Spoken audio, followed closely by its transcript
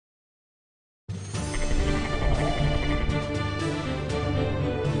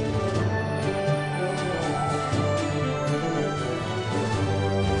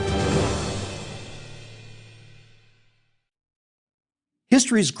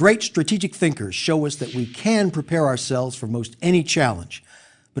History's great strategic thinkers show us that we can prepare ourselves for most any challenge.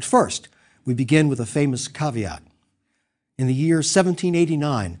 But first, we begin with a famous caveat. In the year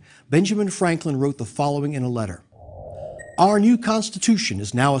 1789, Benjamin Franklin wrote the following in a letter. Our new Constitution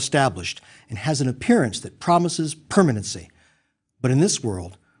is now established and has an appearance that promises permanency. But in this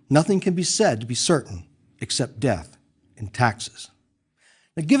world, nothing can be said to be certain except death and taxes.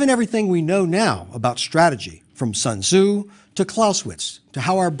 Now, given everything we know now about strategy, from Sun Tzu to Clausewitz to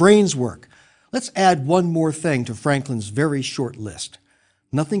how our brains work, let's add one more thing to Franklin's very short list.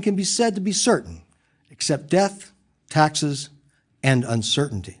 Nothing can be said to be certain except death, taxes, and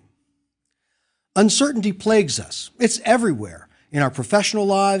uncertainty. Uncertainty plagues us. It's everywhere, in our professional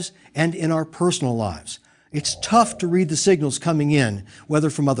lives and in our personal lives. It's tough to read the signals coming in,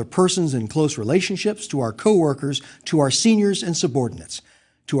 whether from other persons in close relationships, to our coworkers, to our seniors and subordinates,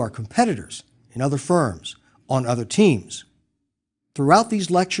 to our competitors in other firms, on other teams. Throughout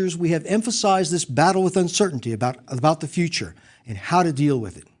these lectures, we have emphasized this battle with uncertainty about the future and how to deal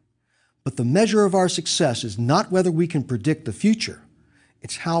with it. But the measure of our success is not whether we can predict the future.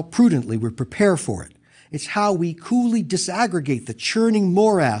 It's how prudently we prepare for it. It's how we coolly disaggregate the churning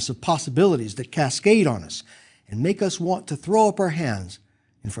morass of possibilities that cascade on us and make us want to throw up our hands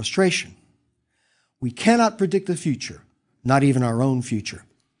in frustration. We cannot predict the future, not even our own future.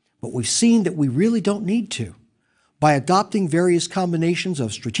 But we've seen that we really don't need to. By adopting various combinations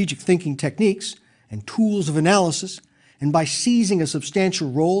of strategic thinking techniques and tools of analysis, and by seizing a substantial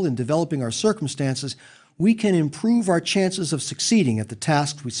role in developing our circumstances, we can improve our chances of succeeding at the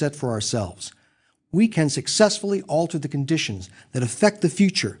tasks we set for ourselves. We can successfully alter the conditions that affect the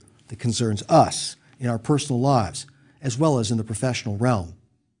future that concerns us in our personal lives, as well as in the professional realm.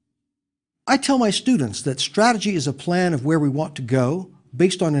 I tell my students that strategy is a plan of where we want to go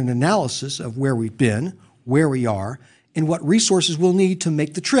based on an analysis of where we've been, where we are, and what resources we'll need to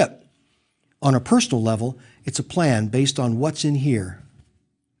make the trip. On a personal level, it's a plan based on what's in here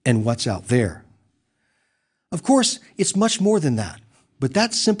and what's out there. Of course, it's much more than that, but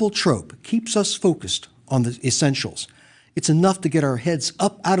that simple trope keeps us focused on the essentials. It's enough to get our heads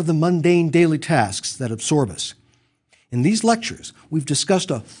up out of the mundane daily tasks that absorb us. In these lectures, we've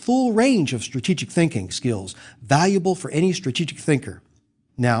discussed a full range of strategic thinking skills valuable for any strategic thinker.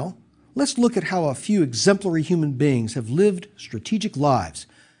 Now, let's look at how a few exemplary human beings have lived strategic lives,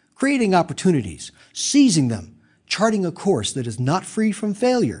 creating opportunities, seizing them, charting a course that is not free from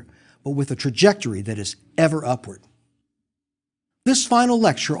failure, but with a trajectory that is ever upward. This final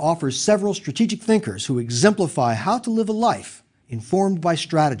lecture offers several strategic thinkers who exemplify how to live a life informed by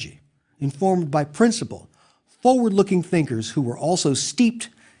strategy, informed by principle, forward-looking thinkers who were also steeped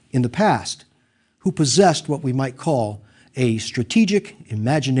in the past, who possessed what we might call a strategic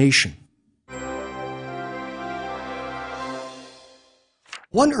imagination.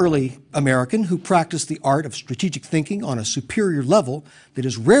 One early American who practiced the art of strategic thinking on a superior level that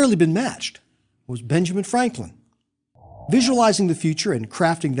has rarely been matched was Benjamin Franklin. Visualizing the future and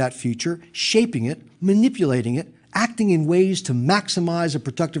crafting that future, shaping it, manipulating it, acting in ways to maximize a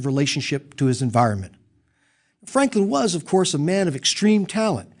productive relationship to his environment. Franklin was, of course, a man of extreme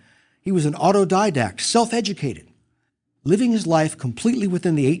talent. He was an autodidact, self-educated. Living his life completely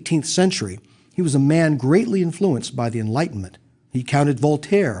within the 18th century, he was a man greatly influenced by the Enlightenment. He counted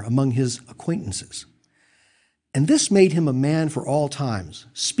Voltaire among his acquaintances. And this made him a man for all times,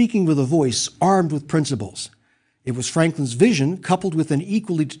 speaking with a voice armed with principles. It was Franklin's vision, coupled with an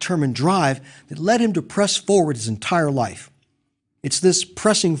equally determined drive, that led him to press forward his entire life. It's this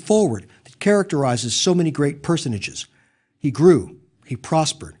pressing forward that characterizes so many great personages. He grew, he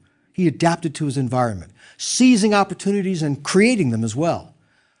prospered, he adapted to his environment, seizing opportunities and creating them as well.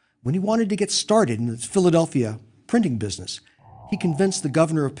 When he wanted to get started in the Philadelphia printing business, he convinced the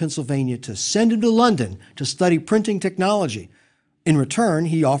governor of Pennsylvania to send him to London to study printing technology. In return,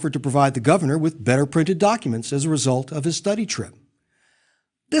 he offered to provide the governor with better printed documents as a result of his study trip.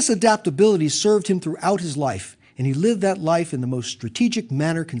 This adaptability served him throughout his life, and he lived that life in the most strategic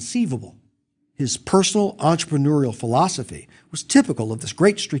manner conceivable. His personal entrepreneurial philosophy was typical of the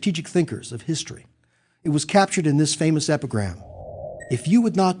great strategic thinkers of history. It was captured in this famous epigram: "If you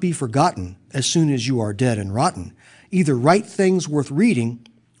would not be forgotten as soon as you are dead and rotten, either write things worth reading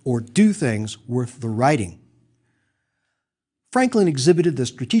or do things worth the writing." Franklin exhibited the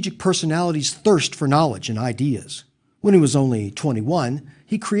strategic personality's thirst for knowledge and ideas. When he was only 21,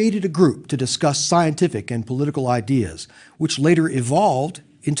 he created a group to discuss scientific and political ideas, which later evolved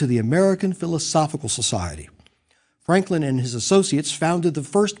into the American Philosophical Society. Franklin and his associates founded the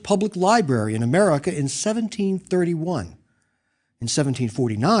first public library in America in 1731. In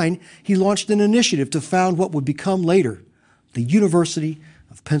 1749, he launched an initiative to found what would become later the University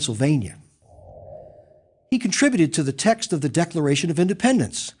of Pennsylvania. He contributed to the text of the Declaration of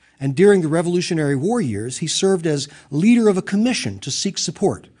Independence, and during the Revolutionary War years, he served as leader of a commission to seek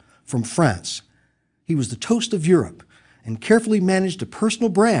support from France. He was the toast of Europe and carefully managed a personal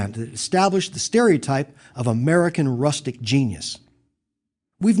brand that established the stereotype of American rustic genius.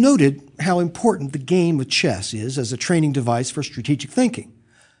 We've noted how important the game of chess is as a training device for strategic thinking.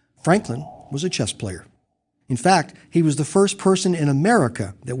 Franklin was a chess player. In fact, he was the first person in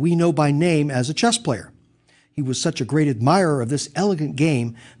America that we know by name as a chess player. He was such a great admirer of this elegant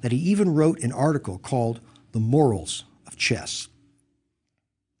game that he even wrote an article called The Morals of Chess.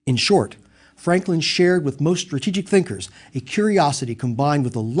 In short, Franklin shared with most strategic thinkers a curiosity combined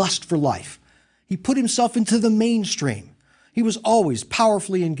with a lust for life. He put himself into the mainstream. He was always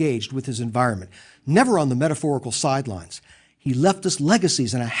powerfully engaged with his environment, never on the metaphorical sidelines. He left us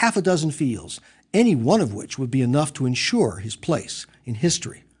legacies in a half a dozen fields, any one of which would be enough to ensure his place in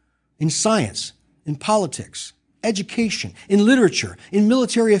history, in science, in politics, education, in literature, in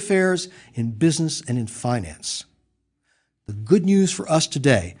military affairs, in business, and in finance. The good news for us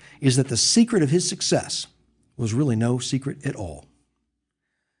today is that the secret of his success was really no secret at all.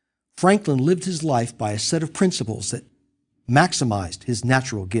 Franklin lived his life by a set of principles that maximized his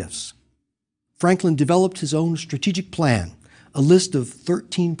natural gifts. Franklin developed his own strategic plan, a list of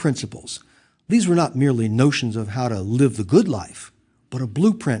 13 principles. These were not merely notions of how to live the good life, but a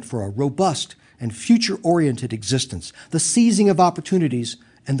blueprint for a robust and future-oriented existence, the seizing of opportunities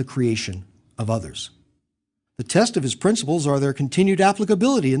and the creation of others. The test of his principles are their continued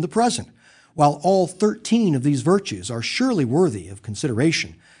applicability in the present. While all 13 of these virtues are surely worthy of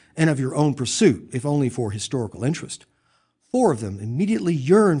consideration and of your own pursuit, if only for historical interest, 4 of them immediately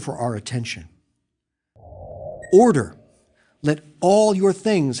yearn for our attention. Order. Let all your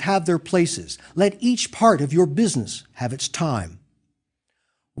things have their places. Let each part of your business have its time.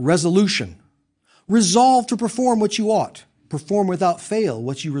 Resolution. Resolve to perform what you ought. Perform without fail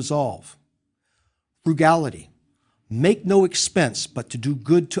what you resolve. Frugality. Make no expense but to do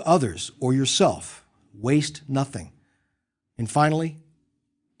good to others or yourself. Waste nothing. And finally,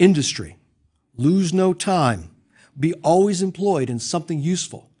 industry. Lose no time. Be always employed in something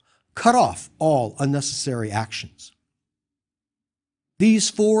useful. Cut off all unnecessary actions. These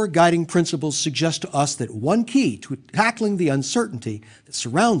 4 guiding principles suggest to us that one key to tackling the uncertainty that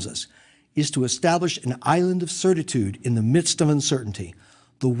surrounds us is to establish an island of certitude in the midst of uncertainty.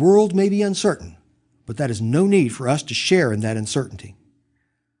 The world may be uncertain, but that is no need for us to share in that uncertainty.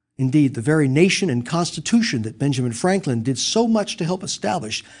 Indeed, the very nation and constitution that Benjamin Franklin did so much to help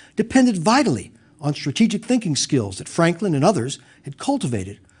establish depended vitally on strategic thinking skills that Franklin and others had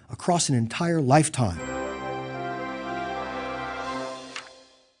cultivated across an entire lifetime.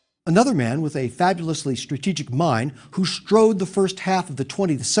 Another man with a fabulously strategic mind who strode the first half of the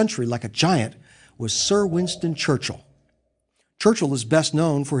 20th century like a giant was Sir Winston Churchill. Churchill is best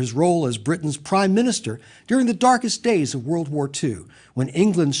known for his role as Britain's prime minister during the darkest days of World War II, when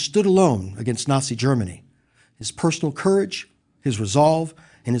England stood alone against Nazi Germany. His personal courage, his resolve,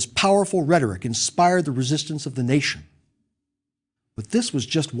 and his powerful rhetoric inspired the resistance of the nation. But this was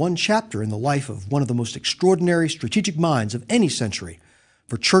just one chapter in the life of one of the most extraordinary strategic minds of any century,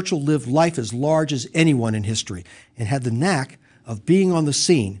 for Churchill lived life as large as anyone in history and had the knack of being on the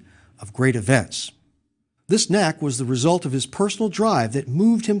scene of great events. This knack was the result of his personal drive that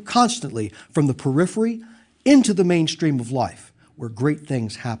moved him constantly from the periphery into the mainstream of life, where great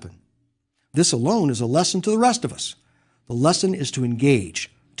things happen. This alone is a lesson to the rest of us. The lesson is to engage,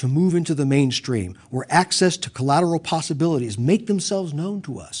 to move into the mainstream, where access to collateral possibilities make themselves known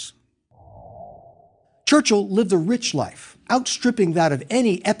to us. Churchill lived a rich life, outstripping that of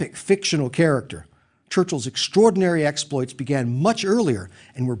any epic fictional character. Churchill's extraordinary exploits began much earlier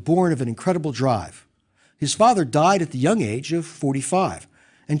and were born of an incredible drive. His father died at the young age of 45,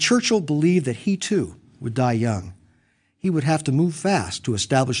 and Churchill believed that he too would die young. He would have to move fast to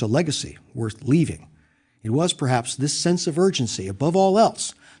establish a legacy worth leaving. It was perhaps this sense of urgency, above all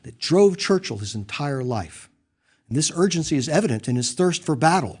else, that drove Churchill his entire life. And this urgency is evident in his thirst for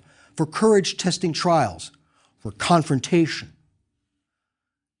battle, for courage-testing trials, for confrontation.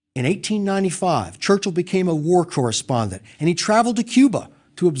 In 1895, Churchill became a war correspondent, and he traveled to Cuba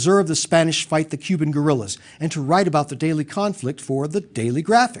to observe the Spanish fight the Cuban guerrillas and to write about the daily conflict for the Daily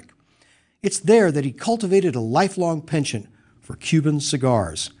Graphic. It's there that he cultivated a lifelong penchant for Cuban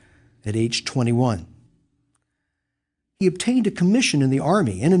cigars at age 21. He obtained a commission in the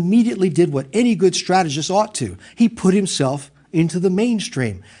army and immediately did what any good strategist ought to. He put himself into the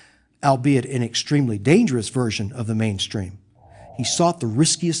mainstream, albeit an extremely dangerous version of the mainstream. He sought the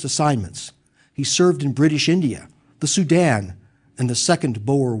riskiest assignments. He served in British India, the Sudan, and the Second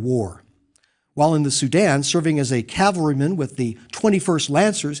Boer War. While in the Sudan, serving as a cavalryman with the 21st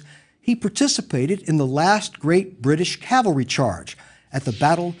Lancers, he participated in the last great British cavalry charge at the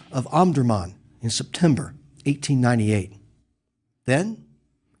Battle of Omdurman in September 1898. Then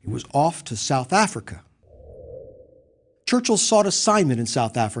he was off to South Africa. Churchill sought assignment in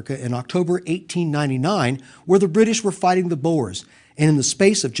South Africa in October 1899, where the British were fighting the Boers, and in the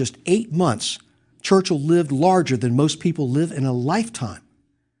space of just 8 months, Churchill lived larger than most people live in a lifetime.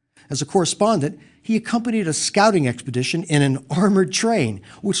 As a correspondent, he accompanied a scouting expedition in an armored train,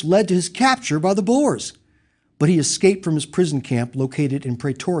 which led to his capture by the Boers. But he escaped from his prison camp located in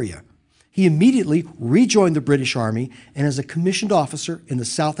Pretoria. He immediately rejoined the British Army, and as a commissioned officer in the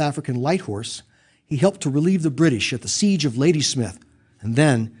South African Light Horse, he helped to relieve the British at the siege of Ladysmith and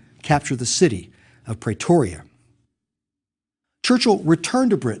then capture the city of Pretoria. Churchill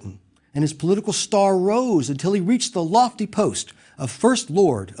returned to Britain, and his political star rose until he reached the lofty post of First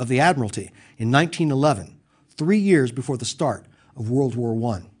Lord of the Admiralty in 1911, 3 years before the start of World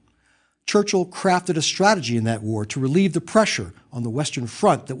War I. Churchill crafted a strategy in that war to relieve the pressure on the Western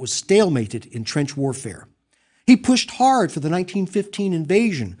Front that was stalemated in trench warfare. He pushed hard for the 1915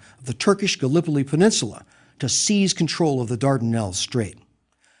 invasion of the Turkish Gallipoli Peninsula to seize control of the Dardanelles Strait.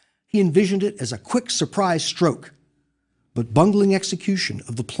 He envisioned it as a quick surprise stroke, but bungling execution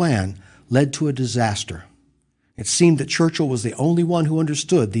of the plan led to a disaster. It seemed that Churchill was the only one who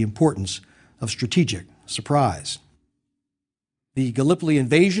understood the importance of strategic surprise. The Gallipoli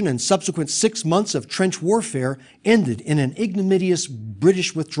invasion and subsequent 6 months of trench warfare ended in an ignominious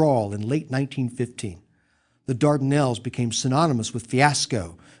British withdrawal in late 1915. The Dardanelles became synonymous with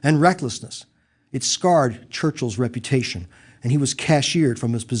fiasco and recklessness. It scarred Churchill's reputation, and he was cashiered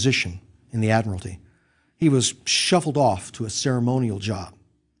from his position in the Admiralty. He was shuffled off to a ceremonial job.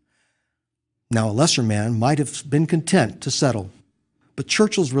 Now, a lesser man might have been content to settle, but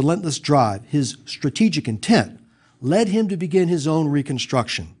Churchill's relentless drive, his strategic intent, led him to begin his own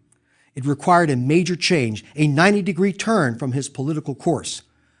reconstruction. It required a major change, a 90-degree turn from his political course.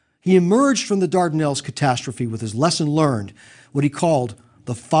 He emerged from the Dardanelles catastrophe with his lesson learned, what he called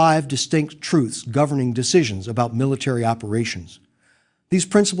the 5 distinct truths governing decisions about military operations. These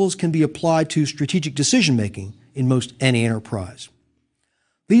principles can be applied to strategic decision-making in most any enterprise.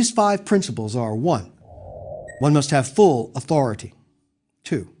 These 5 principles are: 1, one must have full authority.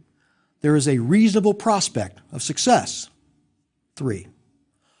 2, there is a reasonable prospect of success. 3,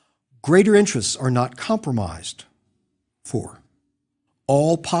 greater interests are not compromised. 4,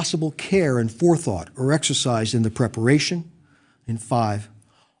 all possible care and forethought are exercised in the preparation. And 5,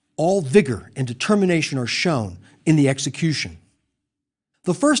 all vigor and determination are shown in the execution.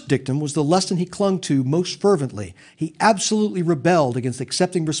 The first dictum was the lesson he clung to most fervently. He absolutely rebelled against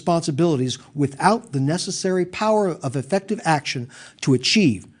accepting responsibilities without the necessary power of effective action to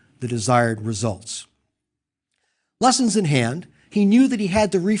achieve the desired results. Lessons in hand, he knew that he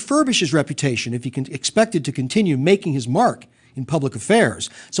had to refurbish his reputation if he expected to continue making his mark in public affairs.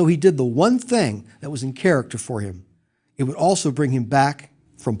 So he did the one thing that was in character for him. It would also bring him back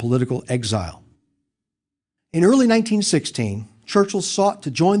from political exile. In early 1916, Churchill sought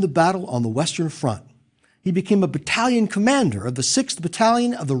to join the battle on the Western Front. He became a battalion commander of the 6th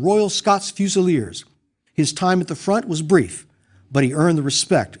Battalion of the Royal Scots Fusiliers. His time at the front was brief, but he earned the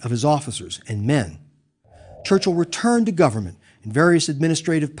respect of his officers and men. Churchill returned to government in various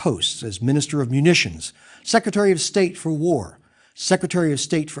administrative posts as Minister of Munitions, Secretary of State for War, Secretary of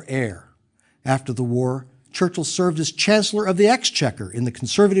State for Air. After the war, Churchill served as Chancellor of the Exchequer in the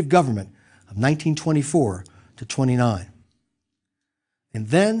Conservative government of 1924 to 29. And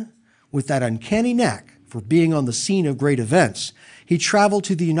then, with that uncanny knack for being on the scene of great events, he traveled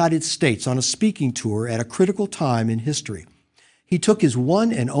to the United States on a speaking tour at a critical time in history. He took his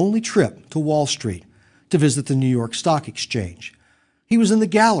one and only trip to Wall Street to visit the New York Stock Exchange. He was in the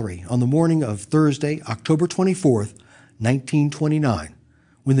gallery on the morning of Thursday, October 24th, 1929,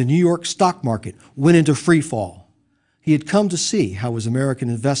 when the New York stock market went into free fall. He had come to see how his American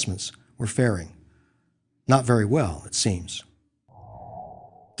investments were faring. Not very well, it seems.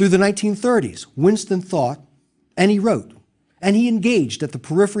 Through the 1930s, Winston thought, and he wrote, and he engaged at the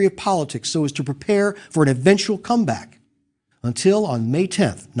periphery of politics so as to prepare for an eventual comeback, until on May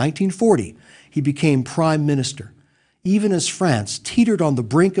 10th, 1940, he became Prime Minister, even as France teetered on the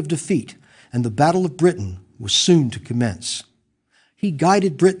brink of defeat and the Battle of Britain was soon to commence. He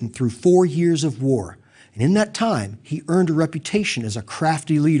guided Britain through 4 years of war, and in that time he earned a reputation as a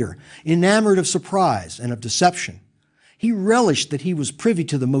crafty leader, enamored of surprise and of deception. He relished that he was privy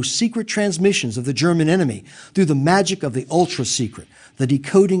to the most secret transmissions of the German enemy through the magic of the ultra-secret, the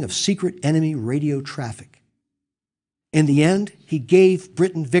decoding of secret enemy radio traffic. In the end, he gave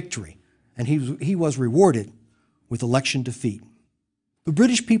Britain victory, and he was rewarded with election defeat. The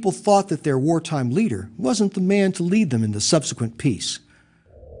British people thought that their wartime leader wasn't the man to lead them in the subsequent peace.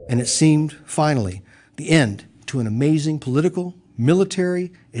 And it seemed, finally, the end to an amazing political,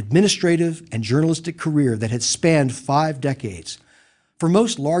 military, administrative, and journalistic career that had spanned 5 decades. For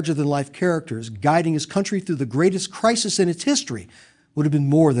most larger-than-life characters, guiding his country through the greatest crisis in its history would have been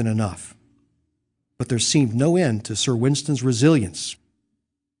more than enough. But there seemed no end to Sir Winston's resilience.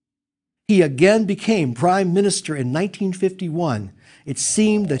 He again became Prime Minister in 1951. It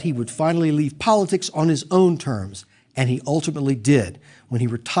seemed that he would finally leave politics on his own terms, and he ultimately did when he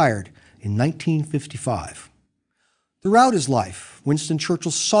retired in 1955. Throughout his life, Winston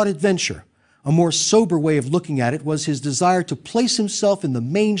Churchill sought adventure. A more sober way of looking at it was his desire to place himself in the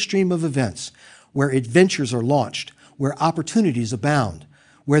mainstream of events, where adventures are launched, where opportunities abound,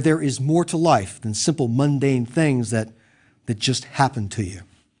 where there is more to life than simple mundane things that just happen to you.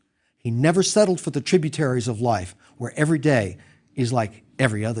 He never settled for the tributaries of life, where every day is like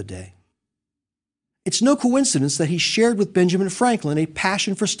every other day. It's no coincidence that he shared with Benjamin Franklin a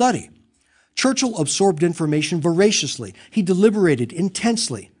passion for study. Churchill absorbed information voraciously. He deliberated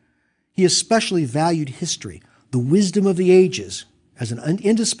intensely. He especially valued history, the wisdom of the ages, as an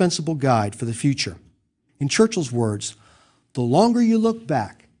indispensable guide for the future. In Churchill's words, "The longer you look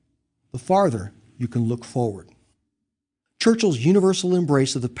back, the farther you can look forward." Churchill's universal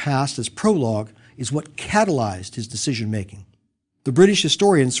embrace of the past as prologue is what catalyzed his decision-making. The British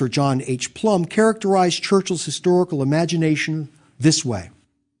historian Sir John H. Plumb characterized Churchill's historical imagination this way.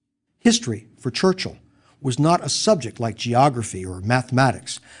 History, for Churchill, was not a subject like geography or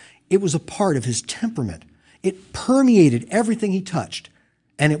mathematics. It was a part of his temperament. It permeated everything he touched,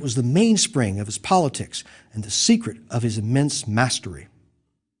 and it was the mainspring of his politics and the secret of his immense mastery.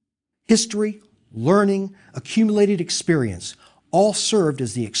 History, learning, accumulated experience all served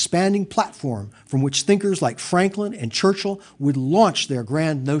as the expanding platform from which thinkers like Franklin and Churchill would launch their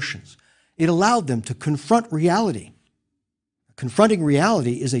grand notions. It allowed them to confront reality. Confronting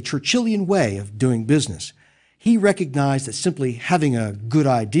reality is a Churchillian way of doing business. He recognized that simply having a good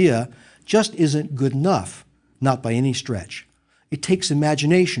idea just isn't good enough, not by any stretch. It takes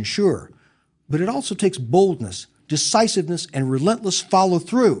imagination, sure, but it also takes boldness, decisiveness, and relentless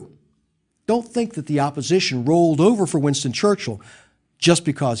follow-through. Don't think that the opposition rolled over for Winston Churchill just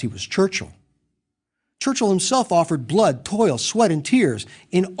because he was Churchill. Churchill himself offered blood, toil, sweat, and tears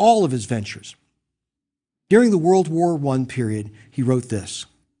in all of his ventures. During the World War I period, he wrote this: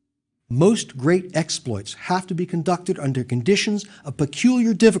 "Most great exploits have to be conducted under conditions of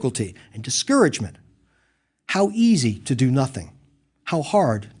peculiar difficulty and discouragement. How easy to do nothing, how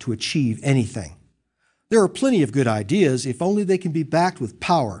hard to achieve anything. There are plenty of good ideas if only they can be backed with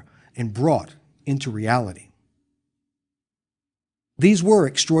power and brought into reality." These were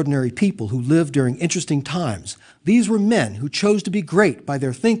extraordinary people who lived during interesting times. These were men who chose to be great by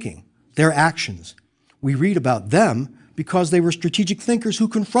their thinking, their actions. We read about them because they were strategic thinkers who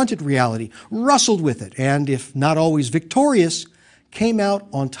confronted reality, wrestled with it, and, if not always victorious, came out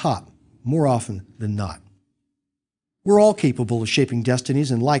on top more often than not. We're all capable of shaping destinies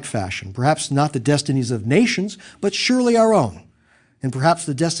in like fashion, perhaps not the destinies of nations, but surely our own, and perhaps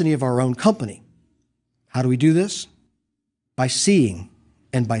the destiny of our own company. How do we do this? By seeing,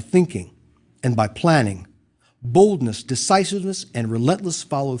 and by thinking, and by planning. Boldness, decisiveness, and relentless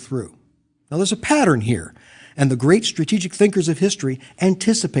follow-through. Now, there's a pattern here, and the great strategic thinkers of history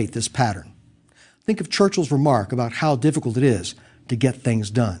anticipate this pattern. Think of Churchill's remark about how difficult it is to get things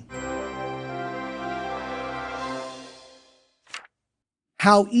done.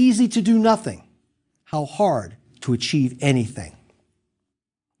 How easy to do nothing, how hard to achieve anything.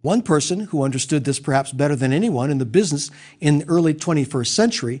 One person who understood this perhaps better than anyone in the business in the early 21st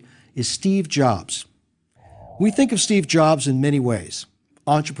century is Steve Jobs. We think of Steve Jobs in many ways: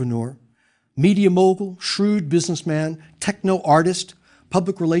 entrepreneur, media mogul, shrewd businessman, techno-artist,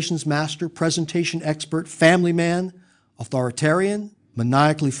 public relations master, presentation expert, family man, authoritarian,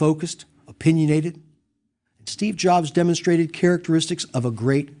 maniacally focused, opinionated. And Steve Jobs demonstrated characteristics of a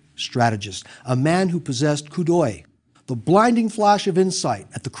great strategist, a man who possessed coup d'oeil, the blinding flash of insight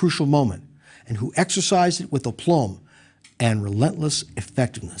at the crucial moment, and who exercised it with aplomb and relentless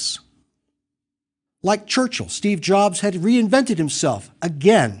effectiveness. Like Churchill, Steve Jobs had reinvented himself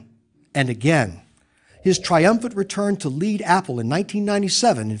again and again. His triumphant return to lead Apple in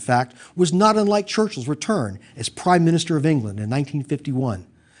 1997, in fact, was not unlike Churchill's return as Prime Minister of England in 1951.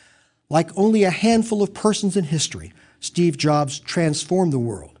 Like only a handful of persons in history, Steve Jobs transformed the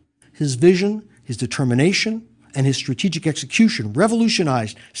world. His vision, his determination, and his strategic execution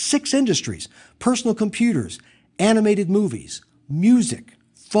revolutionized 6 industries: personal computers, animated movies, music,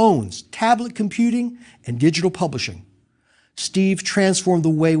 phones, tablet computing, and digital publishing. Steve transformed the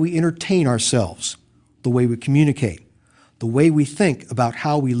way we entertain ourselves, the way we communicate, the way we think about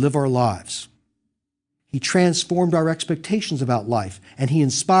how we live our lives. He transformed our expectations about life, and he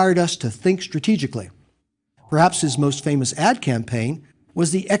inspired us to think strategically. Perhaps his most famous ad campaign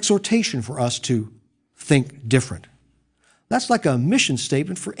was the exhortation for us to think different. That's like a mission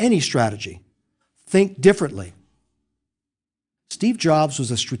statement for any strategy. Think differently. Steve Jobs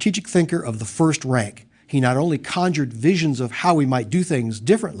was a strategic thinker of the first rank. He not only conjured visions of how we might do things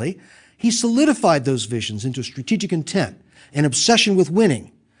differently, he solidified those visions into strategic intent, an obsession with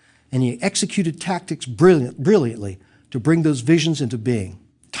winning, and he executed tactics brilliantly to bring those visions into being,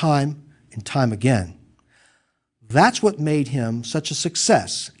 time and time again. That's what made him such a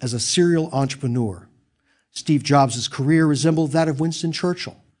success as a serial entrepreneur. Steve Jobs' career resembled that of Winston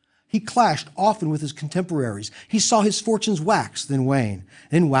Churchill. He clashed often with his contemporaries. He saw his fortunes wax, then wane,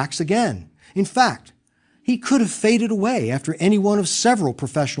 then wax again. In fact, he could have faded away after any one of several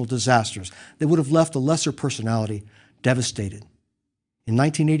professional disasters that would have left a lesser personality devastated. In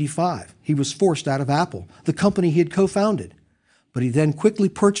 1985, he was forced out of Apple, the company he had co-founded. But he then quickly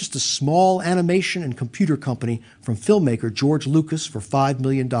purchased a small animation and computer company from filmmaker George Lucas for $5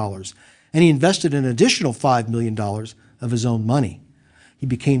 million, and he invested an additional $5 million of his own money. He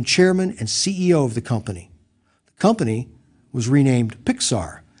became chairman and CEO of the company. The company was renamed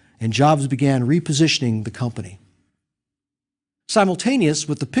Pixar, and Jobs began repositioning the company. Simultaneous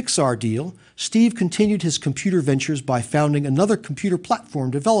with the Pixar deal, Steve continued his computer ventures by founding another computer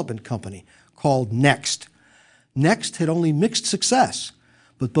platform development company called Next. Next had only mixed success,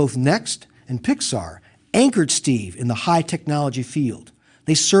 but both Next and Pixar anchored Steve in the high technology field.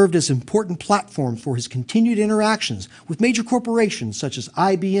 They served as important platforms for his continued interactions with major corporations such as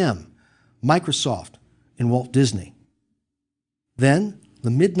IBM, Microsoft, and Walt Disney. Then, the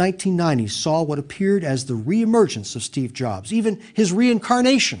mid-1990s saw what appeared as the reemergence of Steve Jobs, even his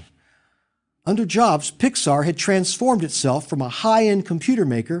reincarnation. Under Jobs, Pixar had transformed itself from a high-end computer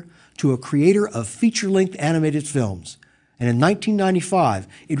maker to a creator of feature-length animated films. And in 1995,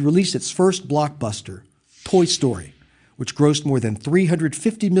 it released its first blockbuster, Toy Story, which grossed more than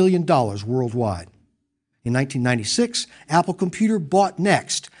 $350 million worldwide. In 1996, Apple Computer bought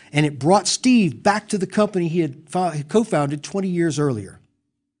Next, and it brought Steve back to the company he had co-founded 20 years earlier.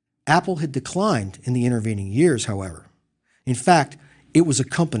 Apple had declined in the intervening years, however. In fact, it was a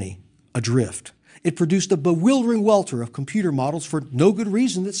company adrift. It produced a bewildering welter of computer models for no good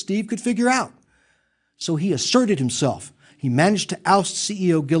reason that Steve could figure out. So he asserted himself. He managed to oust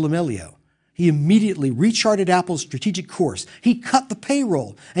CEO Gil Amelio. He immediately recharted Apple's strategic course. He cut the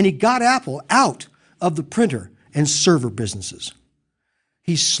payroll, and he got Apple out of the printer and server businesses.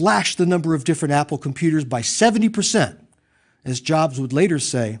 He slashed the number of different Apple computers by 70%. As Jobs would later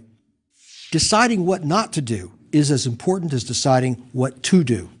say, deciding what not to do is as important as deciding what to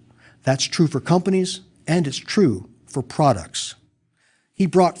do. That's true for companies, and it's true for products. He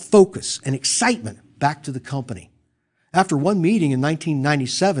brought focus and excitement back to the company. After one meeting in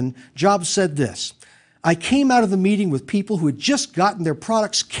 1997, Jobs said this, "I came out of the meeting with people who had just gotten their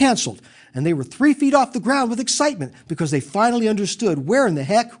products canceled, and they were 3 feet off the ground with excitement because they finally understood where in the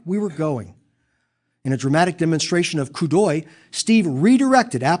heck we were going." In a dramatic demonstration of Kudoi, Steve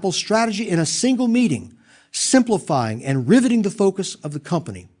redirected Apple's strategy in a single meeting, simplifying and riveting the focus of the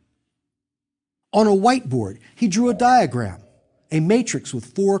company. On a whiteboard, he drew a diagram, a matrix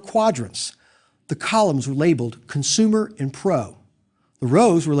with 4 quadrants. The columns were labeled Consumer and Pro. The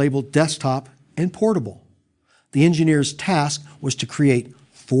rows were labeled Desktop and Portable. The engineer's task was to create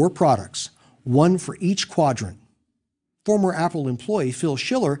 4 products, one for each quadrant. Former Apple employee Phil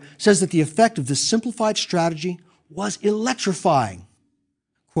Schiller says that the effect of this simplified strategy was electrifying.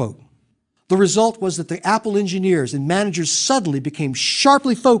 Quote, "The result was that the Apple engineers and managers suddenly became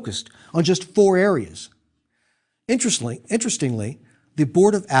sharply focused on just 4 areas." Interestingly, the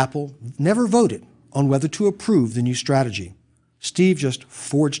board of Apple never voted on whether to approve the new strategy. Steve just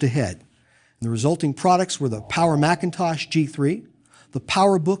forged ahead. And the resulting products were the Power Macintosh G3, the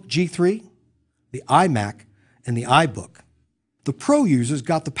PowerBook G3, the iMac, and the iBook. The Pro users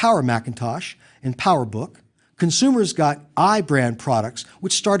got the Power Macintosh and PowerBook. Consumers got iBrand products,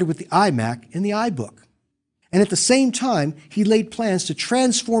 which started with the iMac and the iBook. And at the same time, he laid plans to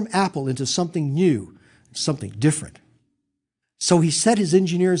transform Apple into something new, something different. So he set his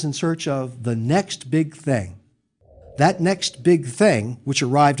engineers in search of the next big thing. That next big thing, which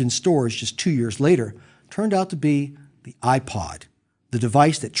arrived in stores just 2 years later, turned out to be the iPod, the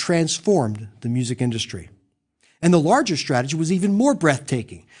device that transformed the music industry. And the larger strategy was even more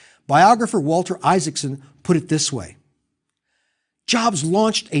breathtaking. Biographer Walter Isaacson put it this way: Jobs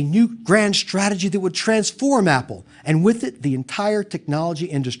launched a new grand strategy that would transform Apple, and with it, the entire technology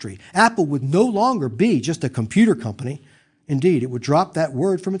industry. Apple would no longer be just a computer company. Indeed, it would drop that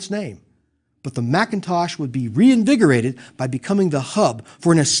word from its name. But the Macintosh would be reinvigorated by becoming the hub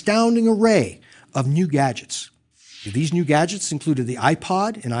for an astounding array of new gadgets. These new gadgets included the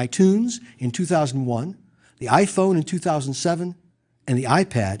iPod and iTunes in 2001, the iPhone in 2007, and the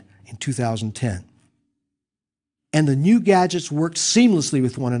iPad in 2010. And the new gadgets worked seamlessly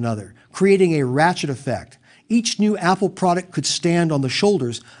with one another, creating a ratchet effect. Each new Apple product could stand on the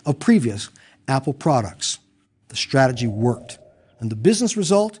shoulders of previous Apple products. The strategy worked, and the business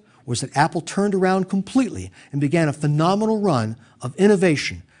result was that Apple turned around completely and began a phenomenal run of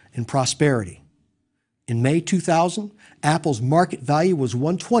innovation and prosperity. In May 2000, Apple's market value was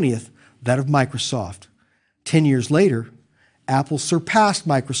 1/20th that of Microsoft. 10 years later, Apple surpassed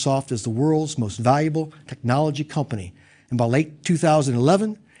Microsoft as the world's most valuable technology company, and by late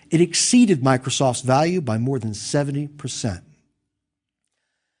 2011, it exceeded Microsoft's value by more than 70%.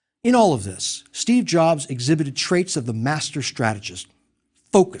 In all of this, Steve Jobs exhibited traits of the master strategist: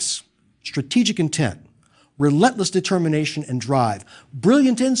 focus, strategic intent, relentless determination and drive,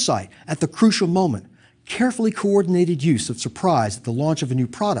 brilliant insight at the crucial moment, carefully coordinated use of surprise at the launch of a new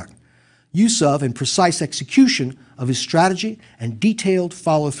product, use of and precise execution of his strategy, and detailed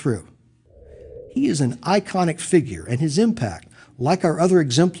follow-through. He is an iconic figure, and his impact, like our other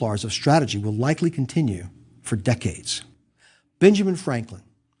exemplars of strategy, will likely continue for decades. Benjamin Franklin,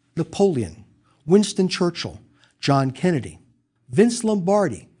 Napoleon, Winston Churchill, John Kennedy, Vince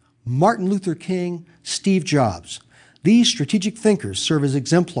Lombardi, Martin Luther King, Steve Jobs. These strategic thinkers serve as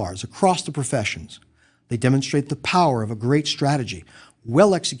exemplars across the professions. They demonstrate the power of a great strategy,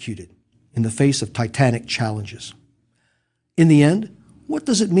 well executed in the face of titanic challenges. In the end, what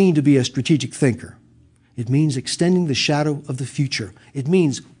does it mean to be a strategic thinker? It means extending the shadow of the future. It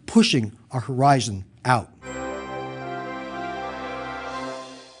means pushing our horizon out.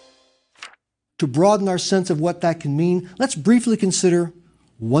 To broaden our sense of what that can mean, let's briefly consider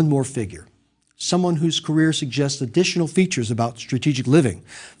one more figure, someone whose career suggests additional features about strategic living,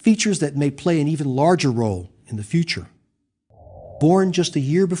 features that may play an even larger role in the future. Born just a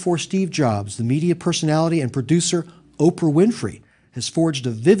year before Steve Jobs, the media personality and producer Oprah Winfrey has forged a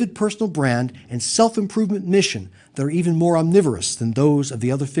vivid personal brand and self-improvement mission that are even more omnivorous than those of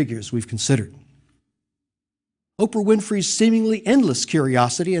the other figures we've considered. Oprah Winfrey's seemingly endless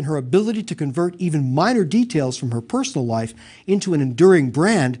curiosity and her ability to convert even minor details from her personal life into an enduring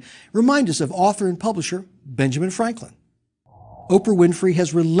brand remind us of author and publisher Benjamin Franklin. Oprah Winfrey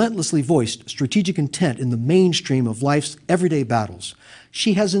has relentlessly voiced strategic intent in the mainstream of life's everyday battles.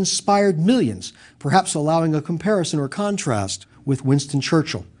 She has inspired millions, perhaps allowing a comparison or contrast with Winston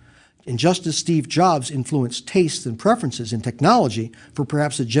Churchill. And just as Steve Jobs influenced tastes and preferences in technology for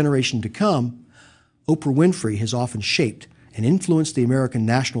perhaps a generation to come, Oprah Winfrey has often shaped and influenced the American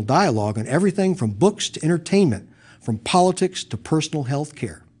national dialogue on everything from books to entertainment, from politics to personal health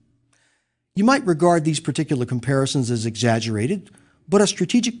care. You might regard these particular comparisons as exaggerated, but a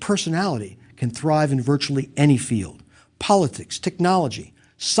strategic personality can thrive in virtually any field: politics, technology,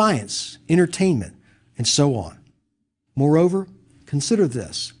 science, entertainment, and so on. Moreover, consider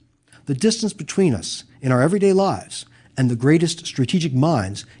this: the distance between us in our everyday lives and the greatest strategic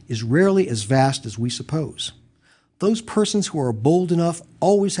minds is rarely as vast as we suppose. Those persons who are bold enough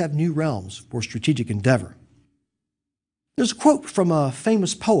always have new realms for strategic endeavor. There's a quote from a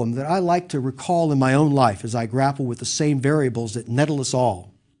famous poem that I like to recall in my own life as I grapple with the same variables that nettle us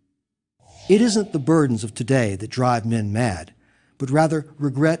all. It isn't the burdens of today that drive men mad, but rather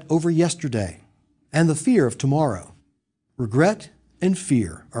regret over yesterday and the fear of tomorrow. Regret and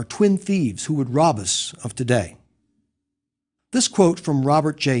fear are twin thieves who would rob us of today. This quote from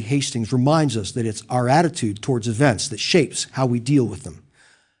Robert J. Hastings reminds us that it's our attitude towards events that shapes how we deal with them.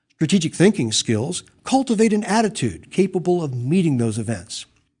 Strategic thinking skills cultivate an attitude capable of meeting those events.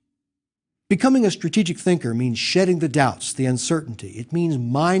 Becoming a strategic thinker means shedding the doubts, the uncertainty. It means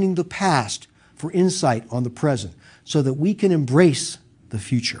mining the past for insight on the present so that we can embrace the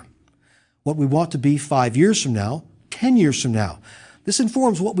future. What we want to be 5 years from now, 10 years from now. This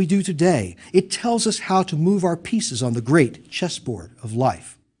informs what we do today. It tells us how to move our pieces on the great chessboard of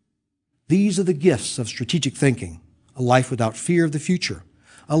life. These are the gifts of strategic thinking: a life without fear of the future,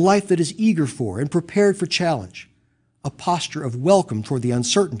 a life that is eager for and prepared for challenge, a posture of welcome toward the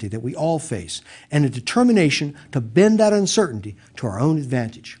uncertainty that we all face, and a determination to bend that uncertainty to our own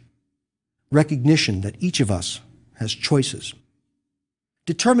advantage. Recognition that each of us has choices.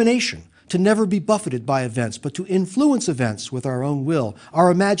 Determination to never be buffeted by events, but to influence events with our own will,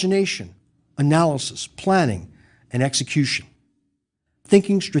 our imagination, analysis, planning, and execution.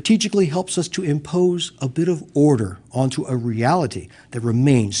 Thinking strategically helps us to impose a bit of order onto a reality that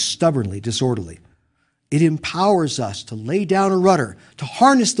remains stubbornly disorderly. It empowers us to lay down a rudder, to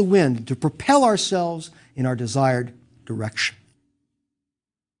harness the wind, to propel ourselves in our desired direction.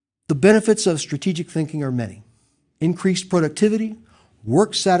 The benefits of strategic thinking are many: increased productivity,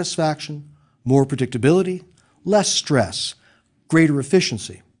 work satisfaction, more predictability, less stress, greater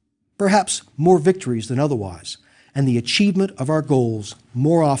efficiency, perhaps more victories than otherwise, and the achievement of our goals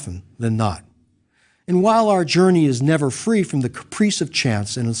more often than not. And while our journey is never free from the caprice of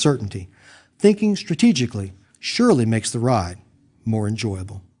chance and uncertainty, thinking strategically surely makes the ride more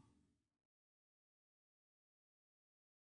enjoyable.